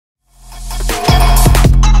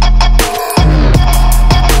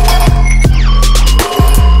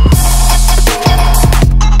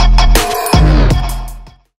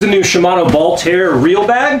Shimano Bhaltair Reel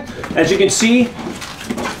Bag. As you can see,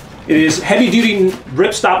 it is heavy-duty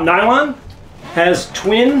ripstop nylon, has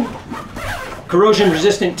twin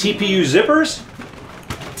corrosion-resistant TPU zippers.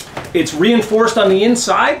 It's reinforced on the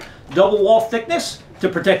inside, double wall thickness to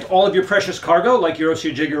protect all of your precious cargo, like your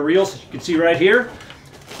Jigger reels, as you can see right here.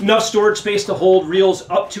 Enough storage space to hold reels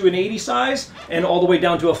up to an 80 size and all the way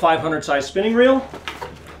down to a 500 size spinning reel.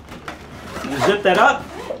 You zip that up.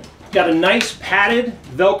 Got a nice padded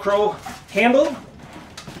Velcro handle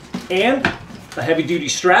and a heavy duty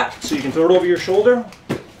strap so you can throw it over your shoulder.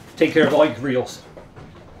 Take care of all your reels.